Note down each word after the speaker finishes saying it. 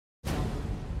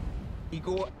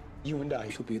Igor, you and I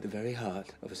shall be at the very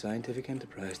heart of a scientific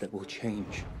enterprise that will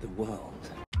change the world.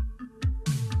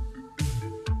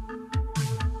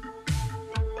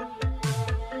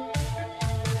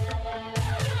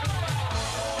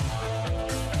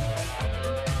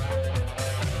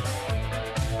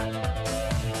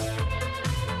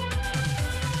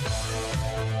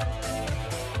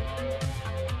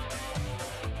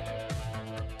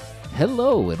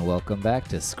 Hello and welcome back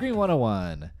to Screen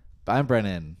 101. I'm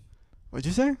Brennan. What'd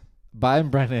you say? I'm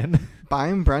Brennan.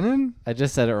 I'm Brennan? I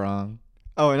just said it wrong.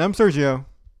 Oh, and I'm Sergio.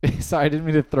 Sorry, I didn't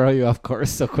mean to throw you off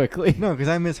course so quickly. No, because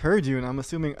I misheard you, and I'm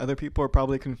assuming other people are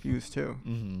probably confused too.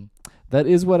 Mm-hmm. That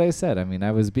is what I said. I mean,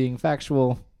 I was being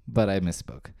factual, but I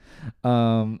misspoke.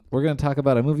 We're going to talk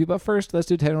about a movie, but first, let's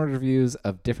do 10 word reviews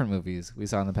of different movies we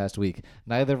saw in the past week.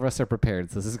 Neither of us are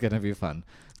prepared, so this is going to be fun.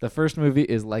 The first movie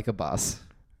is Like a Boss.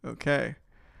 Okay.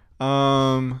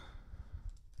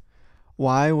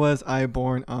 Why was I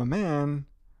born a man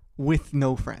with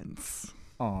no friends?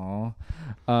 Aww.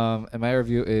 And my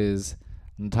review is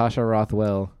Natasha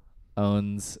Rothwell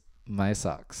owns my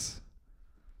socks.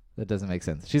 That doesn't make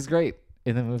sense. She's great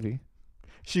in the movie.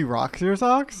 She rocks your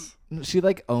socks? She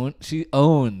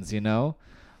owns, you know?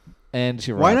 And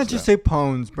she rocks Why not just them. say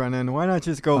pones, Brennan? Why not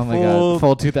just go Oh my full... God,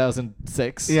 full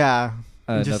 2006? Yeah.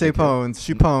 And just say nothing cool. pones.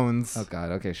 She pones. Oh God,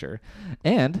 okay, sure.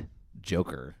 And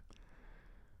Joker.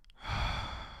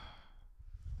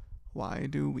 Why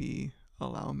do we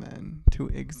allow men to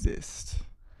exist?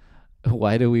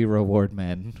 Why do we reward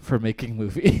men for making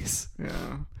movies?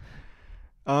 Yeah.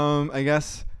 I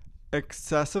guess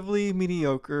excessively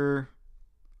mediocre,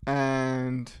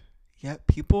 and yet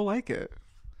people like it.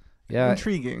 Yeah.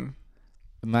 Intriguing.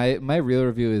 My real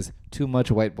review is too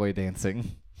much white boy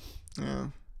dancing. Yeah.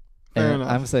 Fair And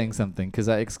enough. I'm saying something because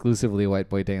I exclusively white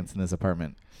boy dance in this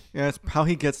apartment. Yeah, it's how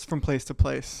he gets from place to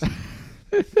place.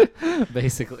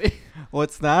 Basically.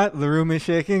 What's that? The room is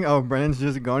shaking. Oh, Brennan's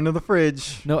just going to the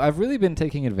fridge. No, I've really been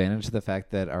taking advantage of the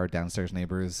fact that our downstairs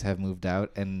neighbors have moved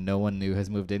out and no one new has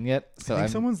moved in yet. So I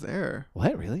think someone's there.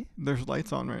 What, really? There's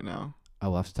lights on right now. Oh,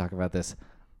 we'll have to talk about this.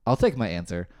 I'll take my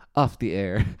answer off the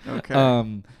air.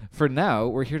 Okay. For now,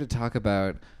 we're here to talk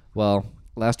about, well,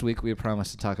 last week we had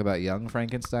promised to talk about Young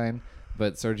Frankenstein,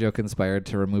 but Sergio conspired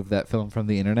to remove that film from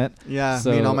the internet. Yeah,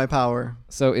 so, me and all my power.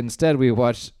 So instead we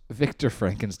watched Victor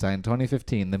Frankenstein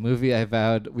 2015, the movie I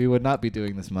vowed we would not be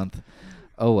doing this month.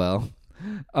 Oh well.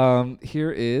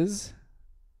 Here is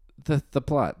the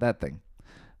plot, that thing.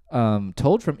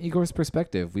 Told from Igor's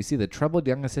perspective, we see the troubled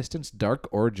young assistant's dark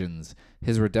origins,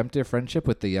 his redemptive friendship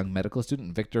with the young medical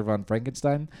student Victor von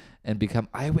Frankenstein, and become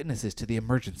eyewitnesses to the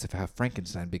emergence of how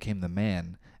Frankenstein became the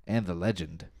man and the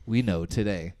legend we know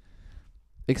today.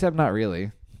 Except not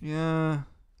really. Yeah,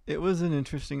 it was an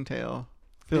interesting tale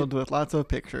filled with lots of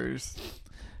pictures.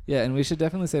 Yeah, and we should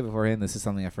definitely say beforehand, this is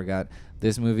something I forgot.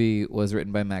 This movie was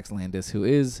written by Max Landis, who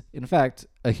is, in fact,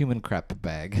 a human crap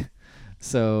bag.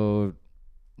 So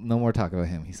no more talk about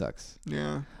him. He sucks.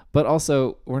 Yeah. But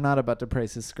also, we're not about to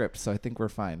praise his script, so I think we're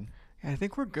fine. Yeah, I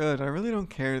think we're good. I really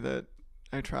don't care that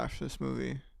I trashed this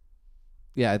movie.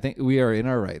 Yeah, I think we are in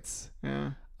our rights.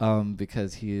 Yeah.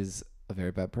 Because he is a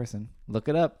very bad person. Look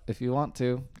it up if you want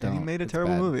to. And he Don't. made a It's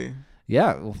terrible bad. movie.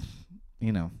 Yeah, well,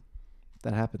 you know,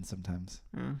 that happens sometimes.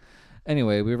 Yeah.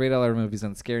 Anyway, we rate all our movies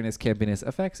on scariness, campiness,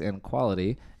 effects, and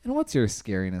quality. And what's your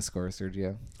scariness score,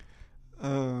 Sergio?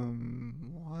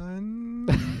 1.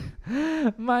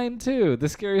 Mine too. The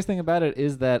scariest thing about it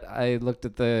is that I looked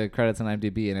at the credits on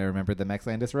IMDb and I remembered that Max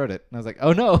Landis wrote it. And I was like,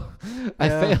 oh no, I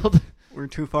Yeah. failed. We're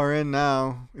too far in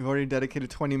now. We've already dedicated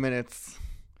 20 minutes.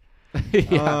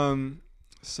 Yeah.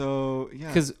 So, yeah.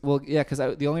 Because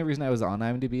the only reason I was on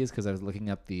IMDb is because I was looking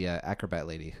up the acrobat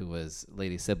lady who was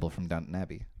Lady Sybil from Downton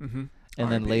Abbey. Mm-hmm.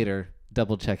 And then later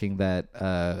double checking that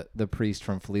the priest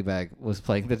from Fleabag was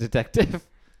playing the detective.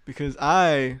 Because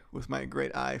I, with my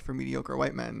great eye for mediocre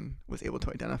white men, was able to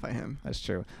identify him. That's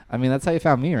true. I mean, that's how you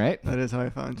found me, right? That is how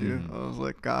I found you. Mhm. I was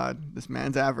like, God, this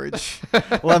man's average.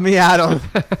 Let me at him.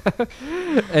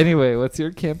 Anyway, what's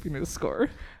your campiness score?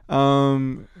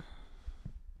 You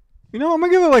know, I'm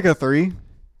going to give it like a 3.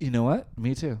 You know what?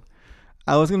 Me too.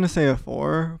 I was going to say a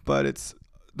 4, but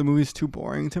the movie's too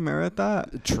boring to merit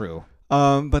that. True.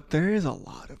 But there is a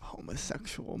lot of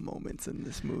homosexual moments in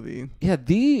this movie. Yeah,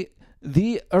 the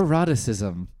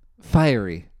eroticism,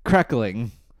 fiery,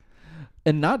 crackling,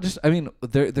 and not just. I mean,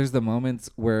 there's the moments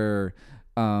where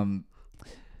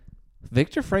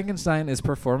Victor Frankenstein is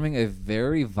performing a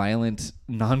very violent,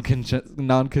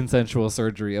 non-consensual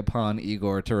surgery upon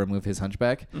Igor to remove his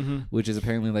hunchback, which is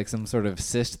apparently like some sort of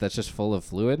cyst that's just full of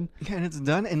fluid. Yeah, and it's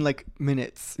done in like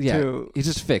minutes. Yeah, too. he's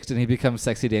just fixed, and he becomes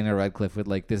sexy Daniel Radcliffe with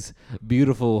like this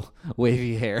beautiful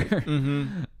wavy hair.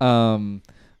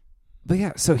 But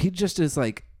yeah, so he just is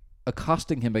like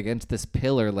accosting him against this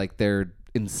pillar like they're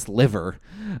in Sliver,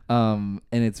 and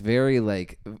it's very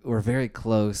like we're very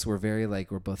close, we're very like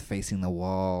we're both facing the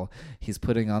wall. He's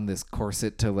putting on this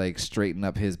corset to like straighten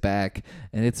up his back,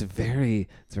 and it's very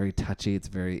touchy, it's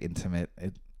very intimate.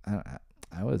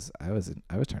 I was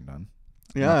turned on.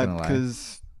 Yeah,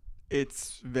 because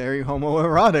it's very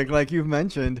homoerotic, like you've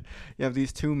mentioned. You have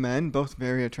these two men, both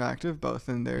very attractive, both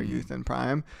in their youth and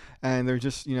prime, and they're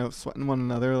just, sweating one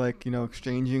another, like,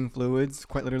 exchanging fluids,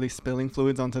 quite literally spilling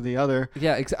fluids onto the other.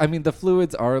 Yeah, I mean, the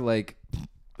fluids are like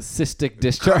cystic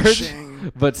discharge,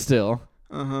 but still.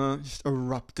 Just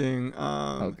erupting.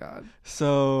 Oh God.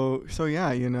 So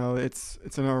yeah,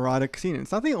 it's an erotic scene.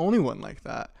 It's not the only one like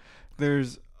that.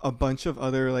 There's a bunch of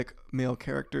other like male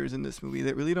characters in this movie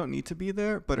that really don't need to be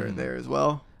there, but are there as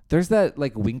well. There's that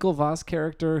like Winklevoss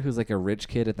character who's like a rich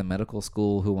kid at the medical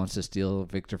school who wants to steal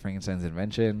Victor Frankenstein's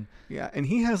invention. Yeah, and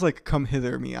he has like come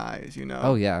hither me eyes,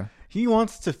 Oh yeah. He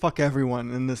wants to fuck everyone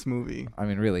in this movie. I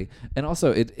mean, really. And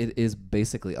also it is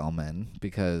basically all men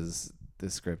because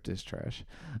the script is trash.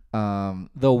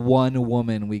 The one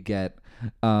woman we get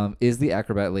is the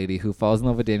acrobat lady who falls in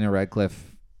love with Daniel Radcliffe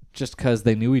just because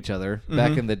they knew each other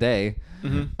back in the day.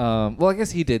 Well, I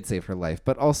guess he did save her life,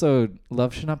 but also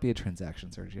love should not be a transaction,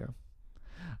 Sergio.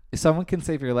 If someone can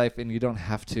save your life and you don't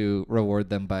have to reward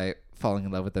them by falling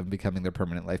in love with them, becoming their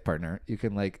permanent life partner. You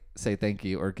can like say thank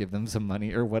you or give them some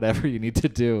money or whatever you need to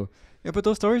do. Yeah, but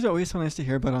those stories are always so nice to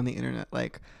hear about on the internet.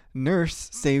 Like, nurse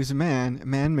saves man,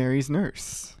 man marries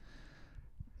nurse.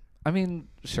 I mean,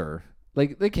 sure.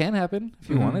 Like, they can happen if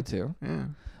you wanted to. Yeah.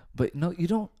 But no, you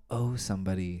don't owe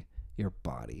somebody your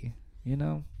body, you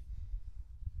know?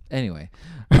 Anyway,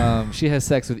 she has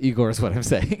sex with Igor is what I'm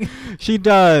saying. She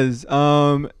does.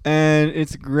 And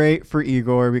it's great for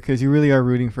Igor because you really are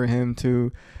rooting for him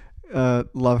to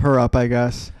love her up, I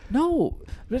guess. No,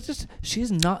 it's just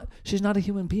she's not a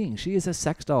human being. She is a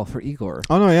sex doll for Igor.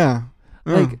 Oh no, yeah.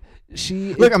 Like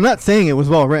I'm not saying it was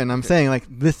well written. I'm saying like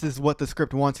this is what the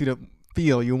script wants you to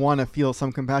feel. You want to feel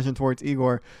some compassion towards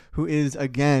Igor, who is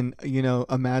again,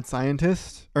 a mad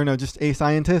scientist, or no, just a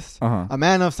scientist, a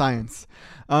man of science.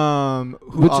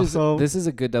 This is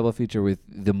a good double feature with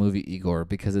the movie Igor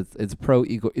because it's pro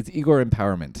Igor. It's Igor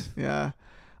empowerment. Yeah.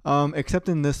 Except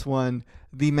in this one,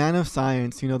 the man of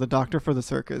science, the doctor for the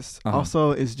circus,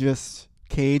 also is just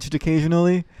caged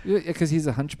occasionally. Yeah, because he's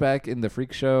a hunchback in the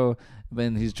freak show,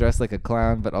 and he's dressed like a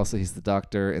clown, but also he's the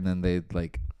doctor, and then they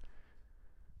like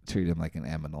treat him like an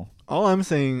animal. All I'm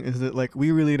saying is that like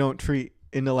we really don't treat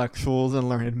intellectuals and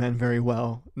learned men very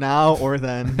well now or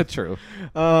then. True.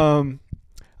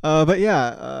 But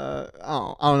yeah,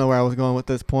 I don't know where I was going with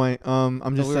this point.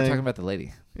 I'm just we saying. were talking about the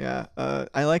lady. Yeah.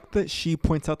 I like that she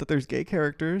points out that there's gay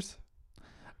characters.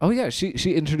 Oh yeah,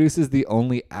 she introduces the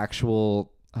only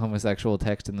actual homosexual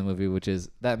text in the movie, which is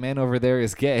that man over there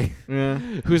is gay. Yeah.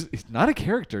 Who's not a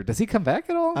character. Does he come back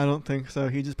at all? I don't think so.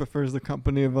 He just prefers the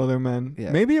company of other men.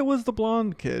 Yeah. Maybe it was the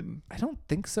blonde kid. I don't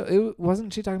think so. It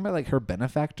wasn't she talking about like her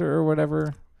benefactor or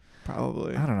whatever?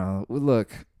 Probably. I don't know.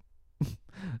 Look,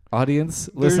 audience,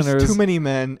 There's listeners. too many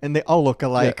men and they all look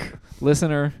alike. Yeah.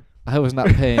 Listener, I was not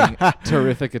paying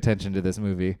terrific attention to this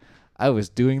movie. I was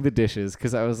doing the dishes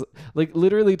because I was like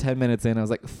literally 10 minutes in. I was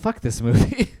like, fuck this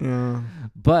movie. Yeah.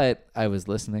 But I was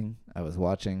listening. I was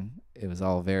watching. It was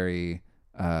all very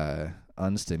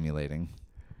unstimulating.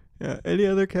 Yeah. Any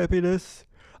other happiness?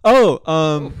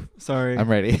 Oh, sorry. I'm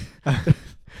ready.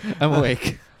 I'm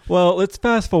awake. Well, let's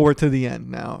fast forward to the end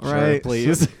now, Sure, right?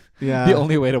 please. So, yeah. The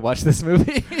only way to watch this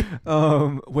movie.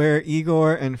 Where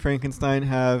Igor and Frankenstein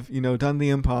have, done the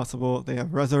impossible. They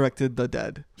have resurrected the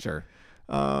dead. Sure.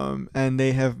 And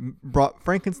they have brought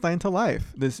Frankenstein to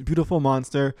life. This beautiful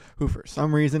monster who, for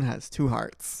some reason, has two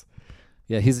hearts.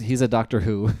 Yeah, he's a Doctor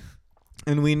Who.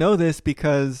 And we know this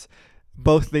because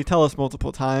they tell us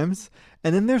multiple times.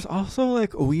 And then there's also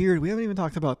like we haven't even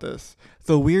talked about this,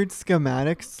 the weird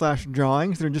schematics /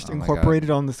 drawings that are just incorporated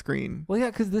on the screen. Well, yeah,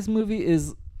 because this movie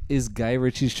is Guy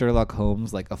Ritchie's Sherlock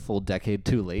Holmes like a full decade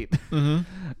too late.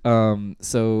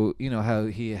 So you know how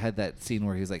he had that scene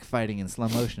where he was like fighting in slow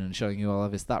motion and showing you all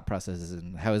of his thought processes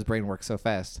and how his brain works so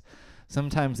fast.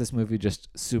 Sometimes this movie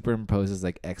just superimposes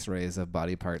like X-rays of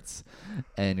body parts,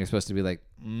 and you're supposed to be like,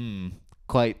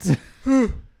 quite.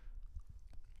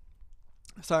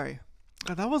 Sorry.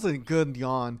 God, that was a good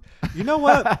yawn. You know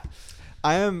what?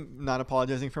 I am not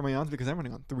apologizing for my yawns because I'm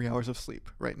running on 3 hours of sleep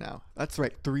right now. That's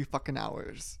right, 3 fucking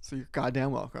hours. So you're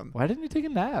goddamn welcome. Why didn't you take a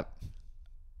nap?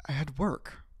 I had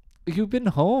work. You've been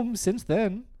home since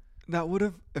then. That would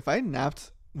have, if I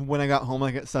napped when I got home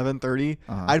like at 7:30,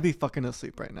 I'd be fucking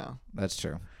asleep right now. That's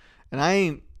true. And I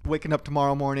ain't waking up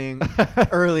tomorrow morning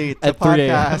early to At 3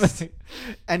 a.m. podcast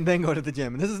and then go to the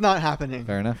gym. This is not happening.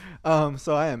 Fair enough.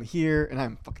 So I am here and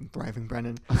I'm fucking thriving,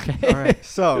 Brennan. Okay. All right.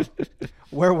 So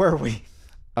where were we?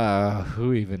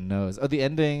 Who even knows? Oh, the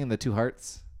ending and the 2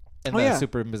 hearts and the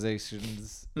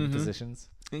superimpositions. Impositions.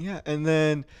 Yeah, and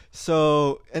then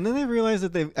they realize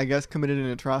that they, I guess, committed an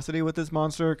atrocity with this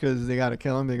monster because they got to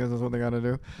kill him because that's what they got to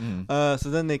do. So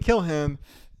then they kill him,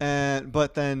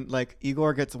 but then like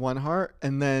Igor gets 1 heart,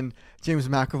 and then James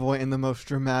McAvoy in the most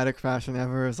dramatic fashion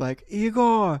ever is like,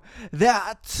 Igor,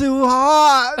 that's 2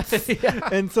 hearts. Yeah.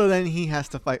 And so then he has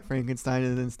to fight Frankenstein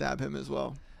and then stab him as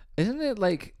well. Isn't it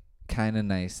like kind of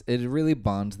nice? It really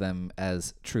bonds them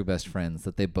as true best friends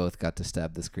that they both got to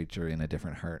stab this creature in a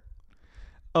different heart.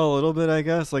 A little bit, I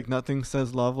guess. Like nothing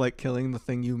says love like killing the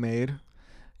thing you made.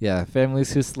 Yeah,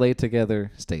 families who slay together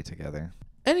stay together.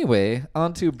 Anyway,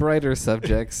 on to brighter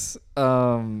subjects. There's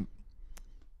a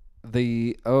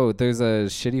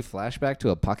shitty flashback to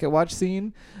a pocket watch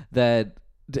scene that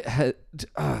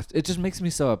it just makes me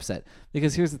so upset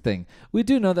because here's the thing. We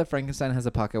do know that Frankenstein has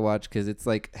a pocket watch because it's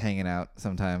like hanging out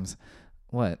sometimes.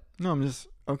 What? No, I'm just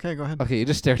okay. Go ahead. Okay, you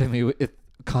just stared at me with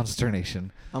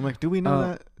consternation. I'm like, do we know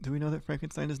that? Do we know that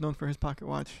Frankenstein is known for his pocket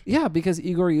watch? Yeah, because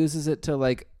Igor uses it to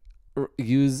like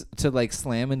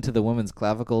slam into the woman's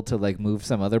clavicle to like move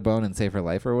some other bone and save her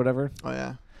life or whatever. Oh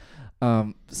yeah.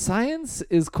 Science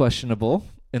is questionable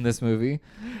in this movie.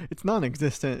 It's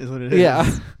non-existent is what it is.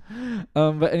 Yeah.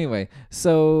 But anyway,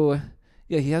 so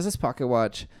yeah, he has this pocket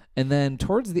watch, and then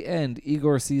towards the end,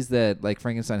 Igor sees that like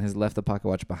Frankenstein has left the pocket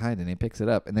watch behind, and he picks it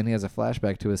up, and then he has a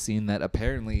flashback to a scene that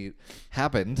apparently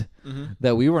happened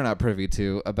that we were not privy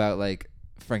to about like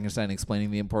Frankenstein explaining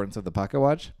the importance of the pocket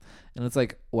watch. And it's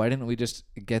like, why didn't we just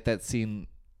get that scene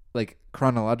like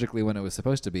chronologically when it was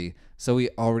supposed to be, so we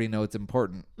already know it's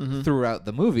important throughout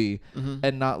the movie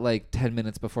and not like 10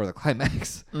 minutes before the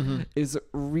climax? Is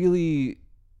really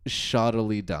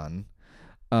shoddily done.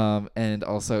 And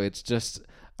also it's just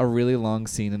a really long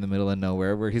scene in the middle of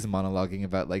nowhere where he's monologuing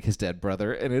about like his dead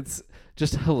brother, and it's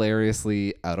just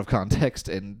hilariously out of context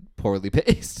and poorly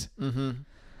paced.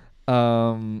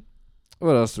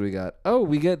 What else do we got? Oh,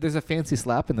 there's a fancy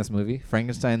slap in this movie.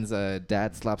 Frankenstein's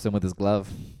dad slaps him with his glove.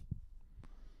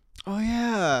 Oh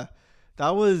yeah,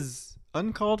 that was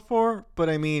uncalled for. But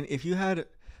I mean, if you had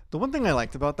the one thing I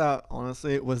liked about that,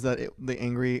 honestly, was that the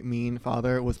angry, mean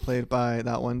father was played by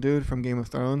that one dude from Game of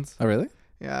Thrones. Oh really?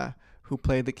 Yeah, who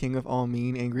played the king of all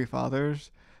mean, angry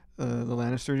fathers, the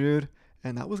Lannister dude,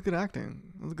 and that was good acting.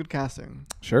 It was good casting.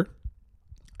 Sure.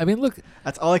 I mean, look,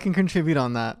 that's all I can contribute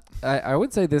on that. I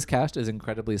would say this cast is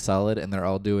incredibly solid, and they're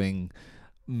all doing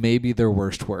maybe their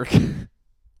worst work.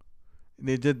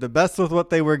 They did the best with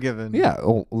what they were given. Yeah.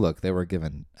 Oh, look, they were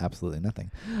given absolutely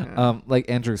nothing. Yeah. Like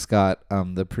Andrew Scott,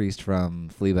 the priest from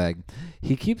Fleabag,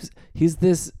 he's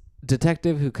this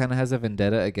detective who kind of has a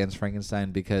vendetta against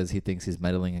Frankenstein because he thinks he's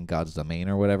meddling in God's domain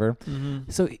or whatever.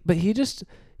 So, but he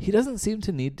doesn't seem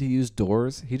to need to use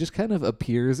doors. He just kind of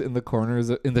appears in the corners,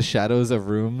 in the shadows of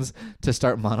rooms to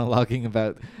start monologuing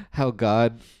about how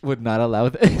God would not allow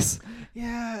this.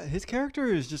 Yeah, his character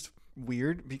is just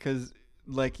weird because,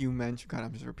 like you mentioned, God,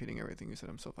 I'm just repeating everything you said.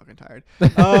 I'm so fucking tired.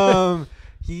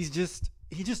 He just,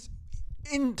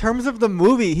 in terms of the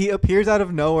movie, he appears out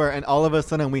of nowhere, and all of a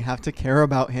sudden we have to care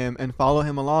about him and follow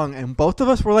him along. And both of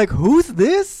us were like, "Who's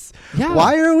this? Yeah.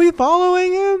 Why are we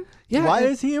following him? Yeah, Why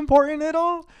is he important at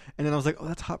all?" And then I was like, "Oh,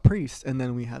 that's Hot Priest." And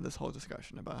then we had this whole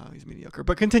discussion about how he's mediocre.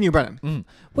 But continue, Brennan.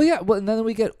 Well, yeah. Well, and then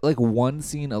we get like one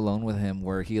scene alone with him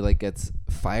where he like gets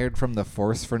fired from the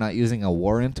force for not using a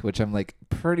warrant, which I'm like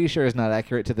pretty sure is not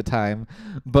accurate to the time.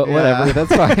 But whatever,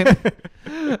 that's fine.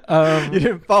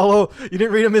 You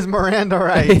didn't read him his Miranda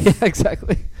rights. Yeah,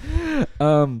 exactly.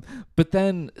 But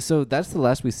then, so that's the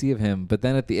last we see of him. But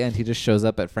then at the end, he just shows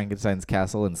up at Frankenstein's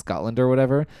castle in Scotland or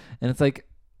whatever, and it's like,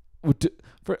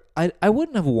 I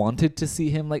wouldn't have wanted to see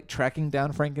him like tracking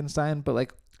down Frankenstein, but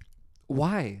like,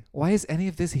 why? Why is any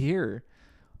of this here?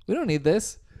 We don't need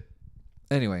this.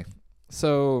 Anyway,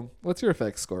 so what's your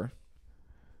effects score?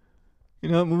 You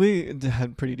know, the movie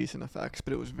had pretty decent effects,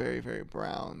 but it was very, very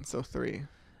brown. So 3.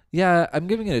 Yeah, I'm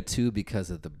giving it a 2 because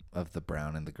of the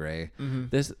brown and the gray.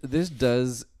 This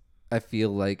does I feel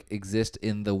like exist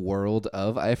in the world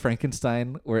of I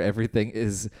Frankenstein, where everything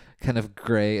is kind of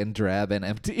gray and drab and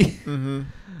empty.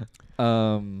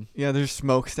 Yeah, there's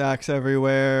smokestacks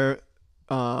everywhere.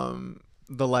 The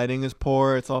lighting is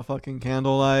poor. It's all fucking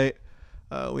candlelight.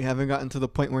 We haven't gotten to the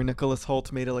point where Nicholas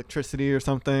Hoult made electricity or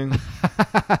something.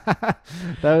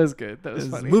 That was good. That was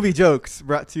funny. Movie jokes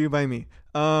brought to you by me.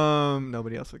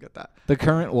 Nobody else would get that. The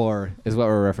Current War is what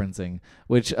we're referencing,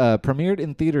 which premiered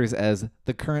in theaters as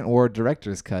The Current War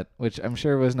Director's Cut, which I'm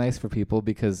sure was nice for people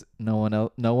because no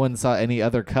one saw any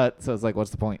other cut, so it's like,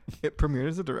 what's the point? It premiered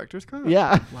as a director's cut?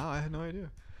 Yeah. Wow, I had no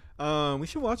idea. We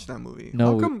should watch that movie.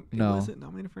 No, How come no. it wasn't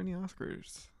nominated for any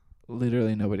Oscars?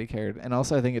 Literally nobody cared. And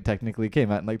also I think it technically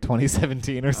came out in like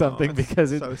 2017 or something because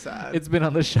so sad. it's been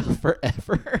on the shelf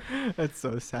forever. That's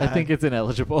so sad. I think it's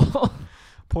ineligible.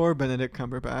 Poor Benedict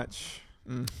Cumberbatch.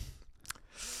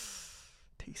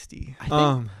 Tasty. I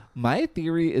think my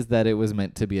theory is that it was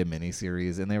meant to be a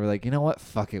miniseries, and they were like, you know what?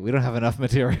 Fuck it. We don't have enough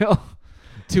material.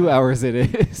 2 hours it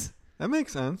is. That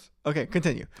makes sense. Okay,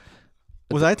 continue.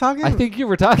 Was I talking? I think you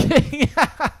were talking.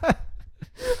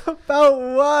 About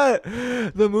what?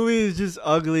 The movie is just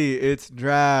ugly. It's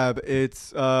drab.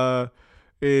 It's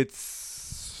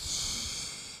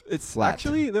flat.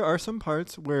 Actually, there are some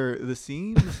parts where the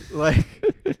scenes like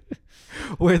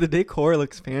where the decor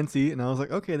looks fancy, and I was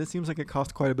like, okay, this seems like it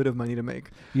cost quite a bit of money to make.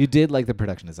 You did like the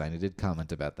production design. You did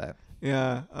comment about that.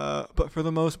 Yeah, but for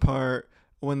the most part,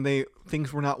 when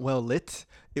things were not well lit,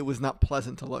 it was not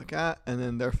pleasant to look at, and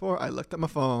then therefore I looked at my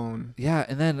phone. Yeah,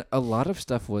 and then a lot of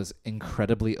stuff was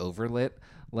incredibly overlit.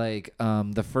 Like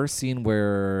the first scene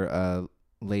where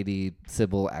Lady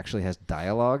Sybil actually has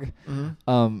dialogue.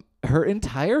 Her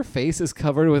entire face is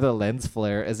covered with a lens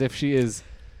flare as if she is...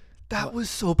 That was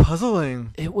so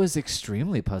puzzling. It was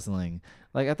extremely puzzling.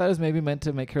 Like, I thought it was maybe meant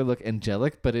to make her look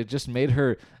angelic, but it just made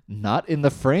her not in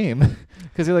the frame.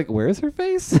 Because you're like, where's her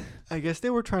face? I guess they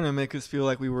were trying to make us feel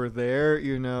like we were there,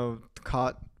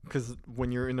 caught. Because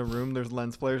when you're in the room, there's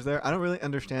lens flares there. I don't really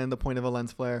understand the point of a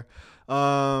lens flare.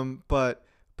 But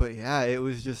yeah, it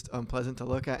was just unpleasant to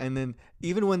look at. And then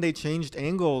even when they changed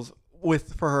angles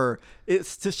for her,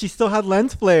 she still had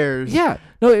lens flares. Yeah,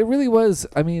 no, it really was.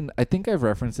 I mean, I think I've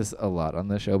referenced this a lot on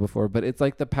the show before, but it's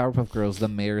like the Powerpuff Girls, the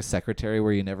mayor's secretary,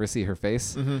 where you never see her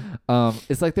face.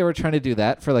 It's like they were trying to do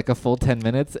that for like a full 10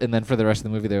 minutes, and then for the rest of the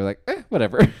movie, they were like,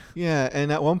 whatever. Yeah,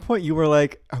 and at one point you were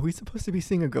like, are we supposed to be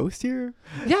seeing a ghost here?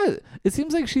 Yeah, it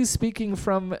seems like she's speaking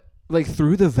from like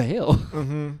through the veil.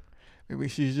 Maybe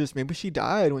she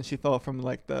died when she fell from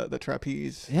like the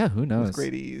trapeze. Yeah, who knows? With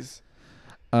great ease.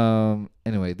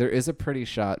 Anyway, there is a pretty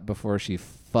shot before she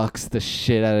fucks the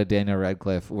shit out of Daniel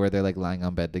Radcliffe where they're like lying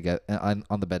on bed together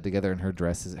on the bed together, and her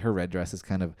red dress is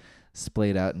kind of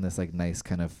splayed out in this like nice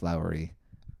kind of flowery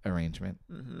arrangement.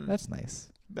 That's nice.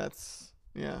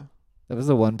 Yeah. That was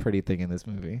the one pretty thing in this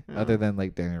movie, other than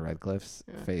like Daniel Radcliffe's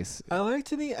face. I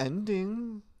liked the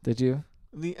ending. Did you?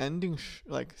 The ending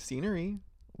scenery.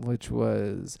 Which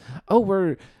was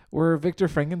where Victor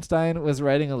Frankenstein was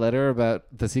writing a letter about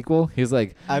the sequel. He was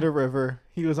like at a river.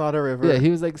 He was on a river. Yeah, he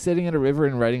was like sitting at a river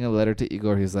and writing a letter to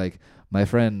Igor. He's like, my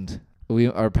friend,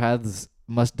 our paths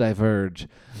must diverge,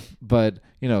 but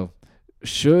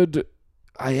should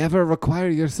I ever require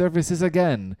your services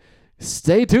again,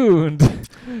 stay tuned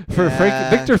for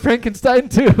Victor Frankenstein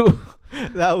 2.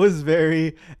 That was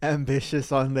very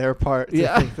ambitious on their part to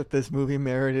think that this movie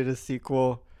merited a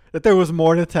sequel. That there was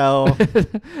more to tell.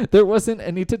 There wasn't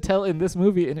any to tell in this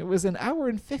movie, and it was an hour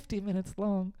and 50 minutes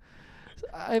long.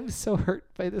 I'm so hurt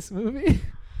by this movie.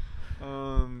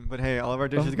 But hey, all of our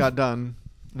dishes got done.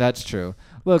 That's true.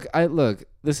 Look,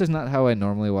 this is not how I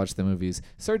normally watch the movies.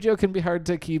 Sergio can be hard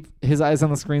to keep his eyes on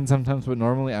the screen sometimes, but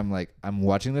normally I'm like, I'm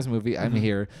watching this movie, I'm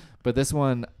here. But this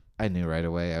one, I knew right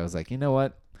away. I was like, you know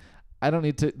what? I don't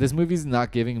need to. This movie's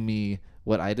not giving me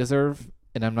what I deserve,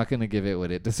 and I'm not going to give it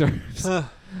what it deserves.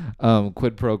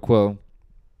 Quid pro quo.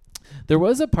 There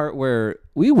was a part where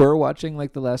we were watching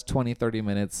like the last 20, 30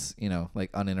 minutes, like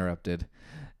uninterrupted.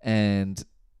 And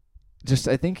just,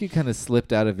 I think you kind of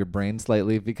slipped out of your brain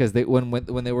slightly because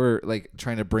when they were like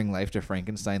trying to bring life to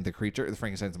Frankenstein, the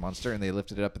Frankenstein's monster, and they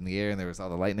lifted it up in the air and there was all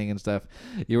the lightning and stuff.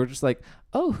 You were just like,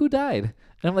 oh, who died?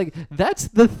 And I'm like, that's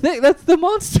the thing. That's the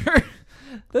monster.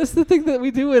 That's the thing that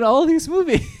we do in all these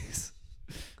movies.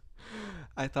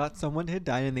 I thought someone had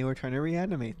died and they were trying to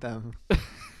reanimate them.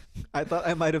 I thought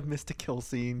I might have missed a kill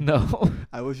scene. No.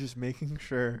 I was just making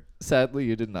sure. Sadly,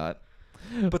 you did not.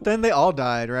 But then they all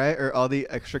died, right? Or all the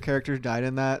extra characters died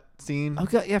in that scene? Oh,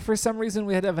 God, yeah, for some reason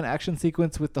we had to have an action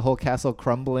sequence with the whole castle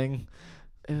crumbling.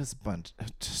 It was a bunch.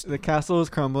 The castle was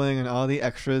crumbling and all the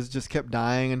extras just kept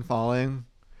dying and falling.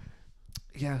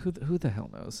 Yeah, who the hell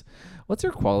knows? What's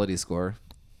your quality score?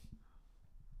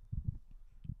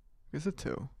 It's a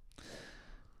 2.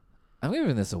 I'm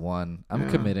giving this a 1. I'm Yeah.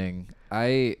 committing.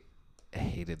 I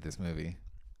hated this movie.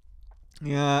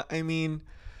 Yeah, I mean,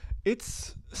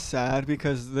 it's sad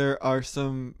because there are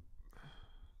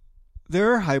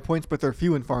high points, but they're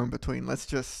few and far in between. Let's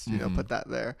just put that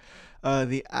there.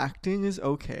 The acting is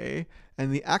okay,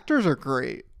 and the actors are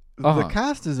great. Uh-huh. The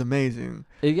cast is amazing.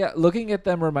 Yeah, looking at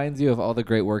them reminds you of all the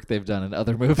great work they've done in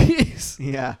other movies.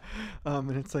 Yeah,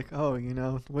 and it's like, oh,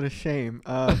 what a shame.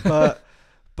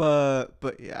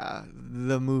 But yeah,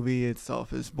 the movie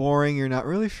itself is boring. You're not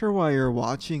really sure why you're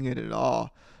watching it at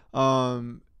all.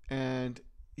 And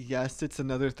yes, it's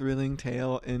another thrilling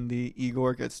tale in the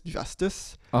Igor gets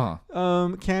justice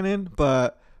canon,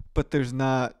 but there's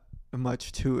not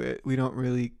much to it. We don't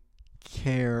really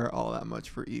care all that much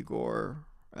for Igor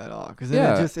at all, because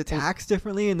then it just attacks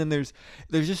differently, and then there's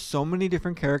just so many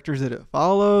different characters that it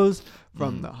follows,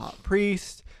 from the hot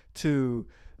priest to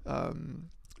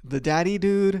the daddy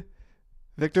dude,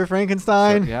 Victor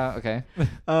Frankenstein. Sure, yeah, okay.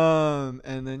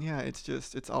 And then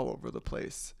it's all over the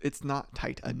place. It's not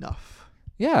tight enough.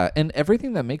 Yeah, and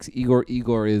everything that makes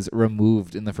Igor is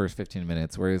removed in the first 15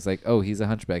 minutes, where it's like, oh, he's a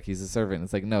hunchback, he's a servant.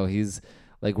 It's like, no, he's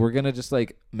like, we're gonna just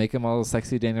like make him all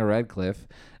sexy Daniel Radcliffe,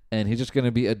 and he's just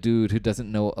gonna be a dude who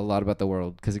doesn't know a lot about the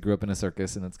world because he grew up in a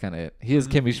circus, and that's kind of it. He is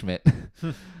Kimmy Schmidt.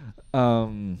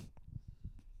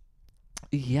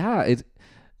 Yeah,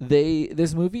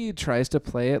 this movie tries to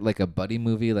play it like a buddy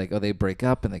movie, like, oh, they break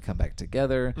up and they come back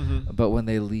together, but when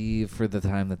they leave for the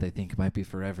time that they think might be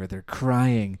forever, they're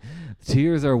crying,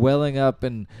 tears are welling up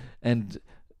and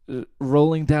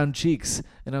rolling down cheeks,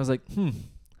 and I was like,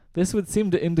 this would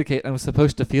seem to indicate I'm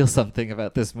supposed to feel something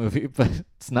about this movie, but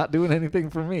it's not doing anything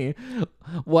for me.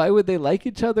 Why would they like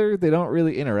each other? They don't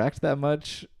really interact that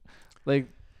much. Like,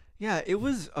 yeah, it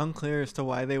was unclear as to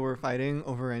why they were fighting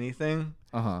over anything.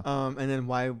 And then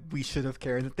why we should have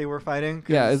cared that they were fighting.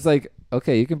 Yeah, it's like,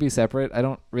 okay, you can be separate. I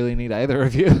don't really need either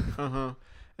of you. And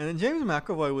then James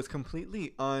McAvoy was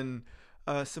completely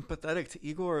sympathetic to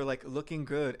Igor, like looking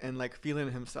good and like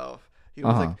feeling himself. He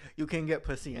was like, you can get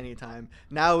pussy anytime.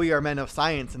 Now we are men of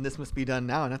science, and this must be done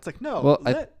now. And it's like, no,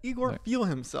 let Igor feel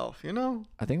himself,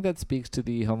 I think that speaks to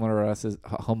the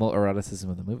homoeroticism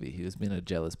of the movie. He was being a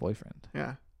jealous boyfriend.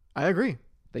 Yeah, I agree.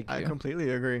 Thank you. I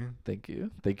completely agree. Thank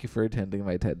you. Thank you for attending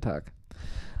my TED Talk.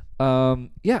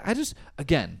 I just,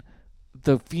 again,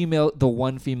 the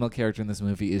one female character in this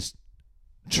movie is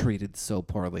treated so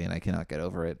poorly, and I cannot get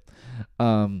over it.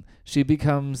 She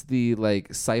becomes the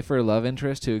like cipher love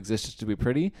interest who exists just to be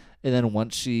pretty, and then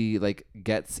once she like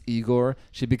gets Igor,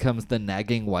 she becomes the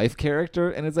nagging wife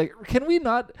character, and it's like, can we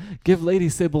not give Lady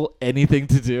Sybil anything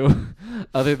to do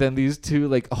other than these two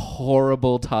like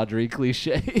horrible tawdry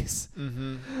cliches?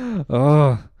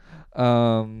 Anyway,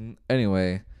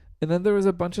 and then there was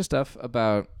a bunch of stuff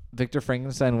about Victor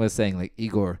Frankenstein was saying like,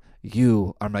 Igor,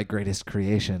 you are my greatest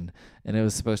creation, and it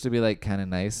was supposed to be like kind of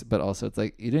nice, but also it's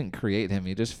like, you didn't create him,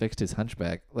 you just fixed his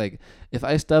hunchback. Like, if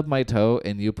I stub my toe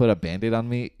and you put a band-aid on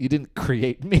me, you didn't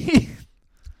create me.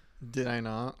 Did I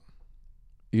not?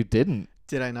 You didn't.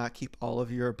 Did I not keep all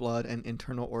of your blood and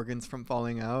internal organs from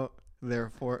falling out,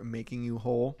 therefore making you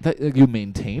whole? That you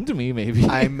maintained me, maybe.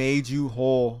 I made you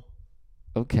whole.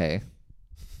 Okay,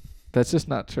 that's just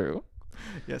not true.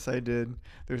 Yes, I did.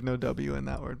 There's no W in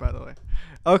that word, by the way.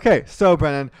 Okay, so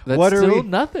Brennan, that's what are still we?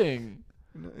 nothing.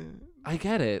 I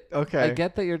get it. Okay, I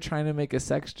get that you're trying to make a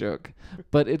sex joke,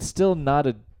 but it's still not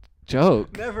a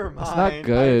joke. Never mind. It's not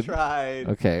good. I tried.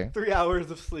 Okay. 3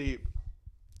 hours of sleep.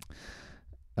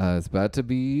 It's about to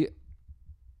be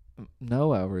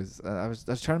no hours. I was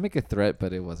trying to make a threat,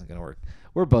 but it wasn't gonna work.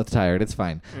 We're both tired. It's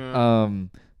fine. Yeah.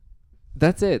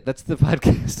 That's it. That's the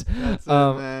podcast. That's it,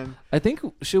 man. I think,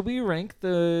 should we rank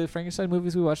the Frankenstein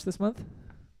movies we watched this month?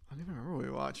 I don't even remember what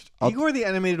we watched. Igor the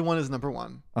animated one is number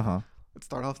 1. Let's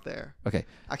start off there. Okay.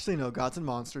 Actually, no. Gods and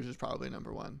Monsters is probably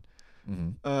number 1.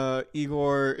 Mm-hmm.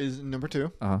 Igor is number 2.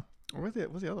 Or what's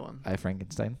the other one? I,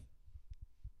 Frankenstein.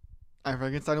 I,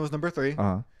 Frankenstein was number 3.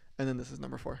 And then this is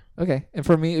number 4. Okay. And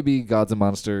for me, it'd be Gods and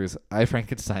Monsters, I,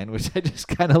 Frankenstein, which I just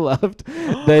kind of loved.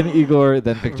 Then Igor,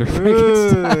 then Victor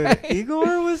Frankenstein.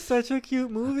 Igor was such a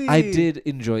cute movie. I did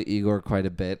enjoy Igor quite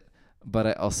a bit, but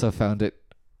I also found it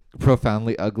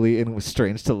profoundly ugly and was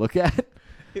strange to look at.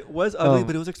 It was ugly,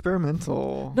 but it was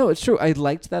experimental. No, it's true. I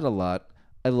liked that a lot.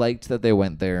 I liked that they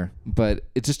went there, but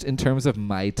it's just in terms of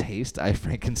my taste, I,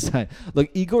 Frankenstein.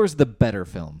 Look, Igor's the better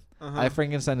film. I,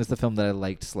 Frankenstein is the film that I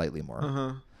liked slightly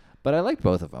more. But I liked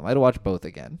both of them. I'd watch both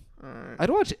again. Right. I'd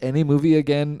watch any movie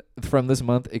again from this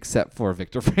month except for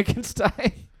Victor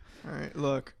Frankenstein. All right.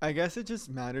 Look, I guess it just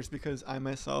matters because I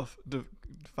myself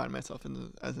define myself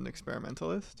as an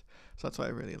experimentalist. So that's why I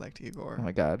really liked Igor. Oh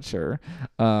my God, sure.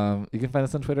 You can find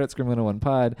us on Twitter at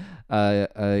Scream101pod.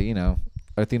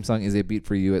 Our theme song is A Beat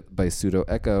for You by Pseudo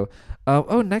Echo.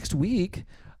 Next week,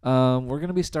 we're going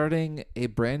to be starting a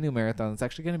brand new marathon. It's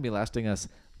actually going to be lasting us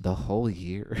the whole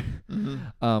year.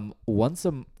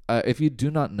 Mm-hmm. If you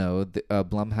do not know,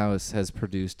 Blumhouse has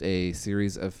produced a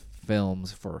series of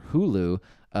films for Hulu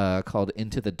called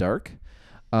Into the Dark.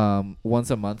 Once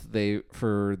a month,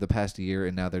 for the past year,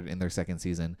 and now they're in their second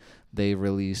season, they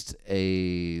released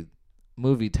a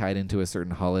movie tied into a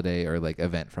certain holiday or like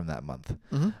event from that month.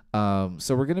 Mm-hmm.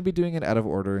 So we're going to be doing it out of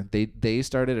order. They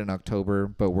started in October,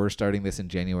 but we're starting this in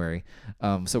January.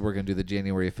 So we're going to do the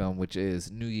January film, which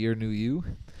is New Year, New You.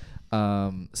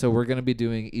 So we're going to be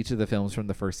doing each of the films from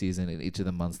the first season in each of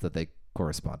the months that they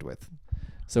correspond with.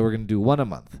 So we're going to do one a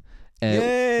month. And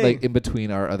Yay! like in between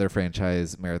our other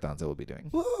franchise marathons that we'll be doing.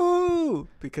 Woo!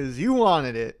 Because you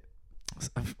wanted it.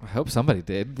 I hope somebody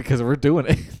did because we're doing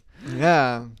it.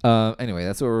 Yeah. Anyway,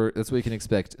 that's what you can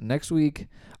expect next week.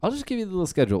 I'll just give you the little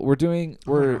schedule. We're doing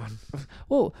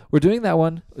that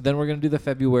one. Then we're gonna do the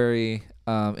February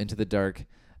Into the Dark,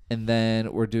 and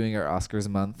then we're doing our Oscars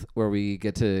month where we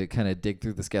get to kind of dig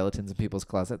through the skeletons in people's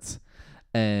closets,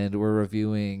 and we're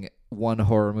reviewing one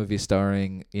horror movie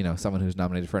starring someone who's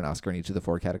nominated for an Oscar in each of the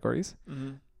 4 categories,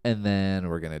 Mm-hmm. and then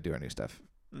we're gonna do our new stuff.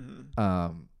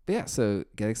 Mm-hmm. Yeah, so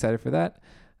get excited for that.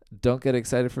 Don't get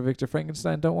excited for Victor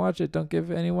Frankenstein. Don't watch it. Don't give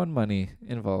anyone money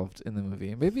involved in the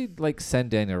movie. Maybe send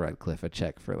Daniel Radcliffe a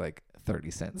check for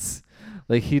 30 cents.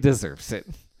 He deserves it.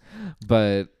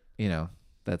 But,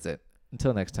 that's it.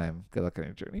 Until next time, good luck on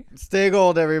your journey. Stay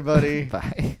gold, everybody.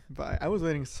 Bye. Bye. I was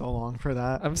waiting so long for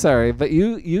that. I'm sorry, but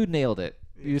you nailed it.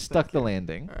 You stuck the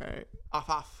landing. All right.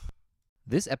 Off.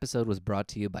 This episode was brought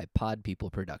to you by Pod People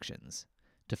Productions.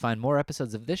 To find more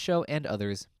episodes of this show and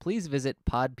others, please visit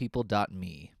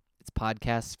podpeople.me. It's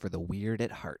podcasts for the weird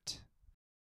at heart.